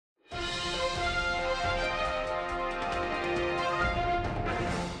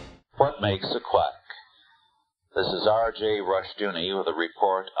What makes a quack? This is R.J. Rushdoony with a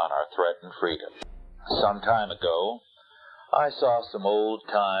report on our threatened freedom. Some time ago, I saw some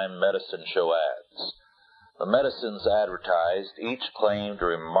old-time medicine show ads. The medicines advertised each claimed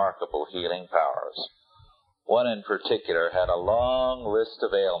remarkable healing powers. One in particular had a long list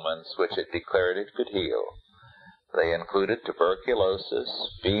of ailments which it declared it could heal. They included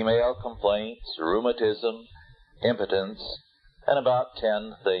tuberculosis, female complaints, rheumatism, impotence, and about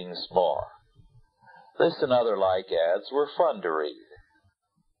 10 things more. This and other like ads were fun to read.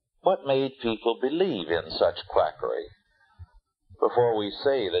 What made people believe in such quackery? Before we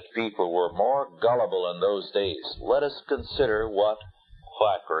say that people were more gullible in those days, let us consider what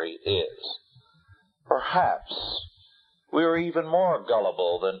quackery is. Perhaps we are even more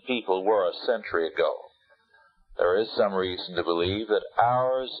gullible than people were a century ago. There is some reason to believe that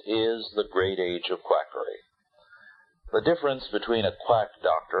ours is the great age of quackery. The difference between a quack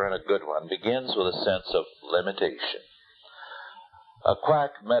doctor and a good one begins with a sense of limitation. A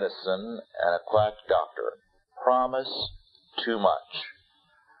quack medicine and a quack doctor promise too much.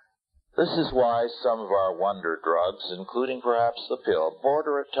 This is why some of our wonder drugs, including perhaps the pill,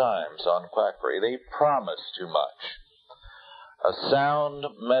 border at times on quackery. They promise too much. A sound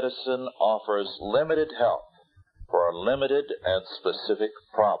medicine offers limited help for a limited and specific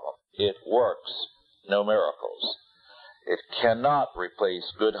problem. It works no miracles. It cannot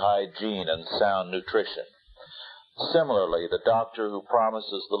replace good hygiene and sound nutrition. Similarly, the doctor who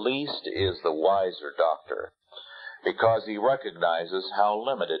promises the least is the wiser doctor, because he recognizes how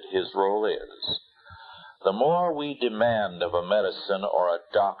limited his role is. The more we demand of a medicine or a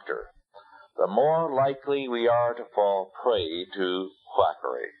doctor, the more likely we are to fall prey to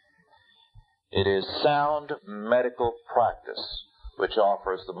quackery. It is sound medical practice which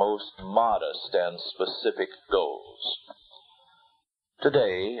offers the most modest and specific goals.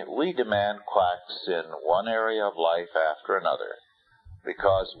 Today, we demand quacks in one area of life after another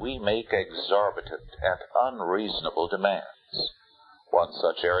because we make exorbitant and unreasonable demands. One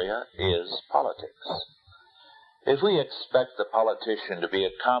such area is politics. If we expect the politician to be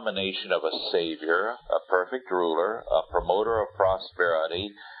a combination of a savior, a perfect ruler, a promoter of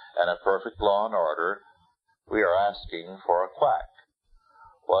prosperity, and a perfect law and order, we are asking for a quack.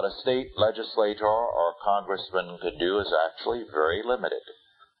 What a state legislator or congressman could do is actually very limited,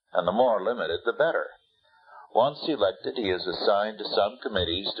 and the more limited, the better. Once elected, he is assigned to some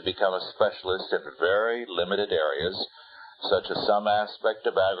committees to become a specialist in very limited areas, such as some aspect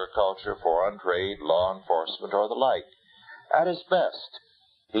of agriculture, foreign trade, law enforcement, or the like. At his best,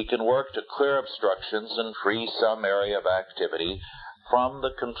 he can work to clear obstructions and free some area of activity from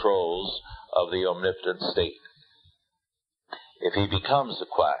the controls of the omnipotent state. If he becomes a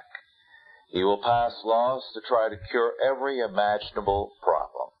quack, he will pass laws to try to cure every imaginable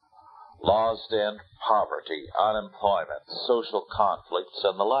problem. Laws to end poverty, unemployment, social conflicts,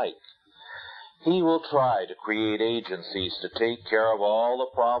 and the like. He will try to create agencies to take care of all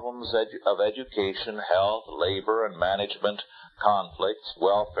the problems of education, health, labor, and management, conflicts,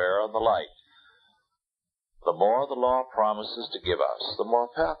 welfare, and the like. The more the law promises to give us, the more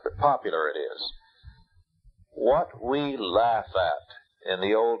popular it is. What we laugh at in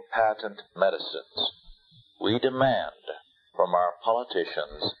the old patent medicines, we demand from our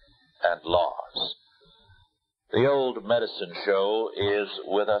politicians and laws. The old medicine show is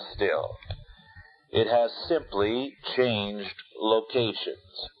with us still. It has simply changed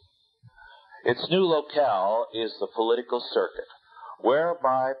locations. Its new locale is the political circuit, where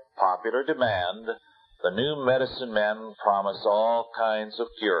by popular demand, the new medicine men promise all kinds of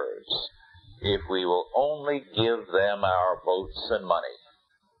cures, if we will only give them our votes and money.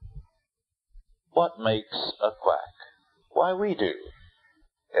 What makes a quack? Why, we do.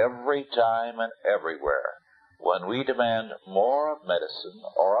 Every time and everywhere, when we demand more of medicine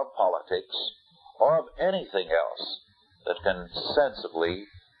or of politics or of anything else that can sensibly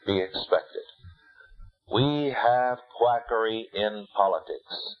be expected. We have quackery in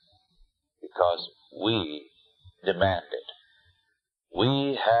politics because we demand it.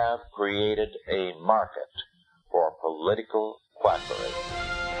 We have created a market for political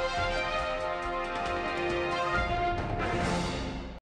quackery.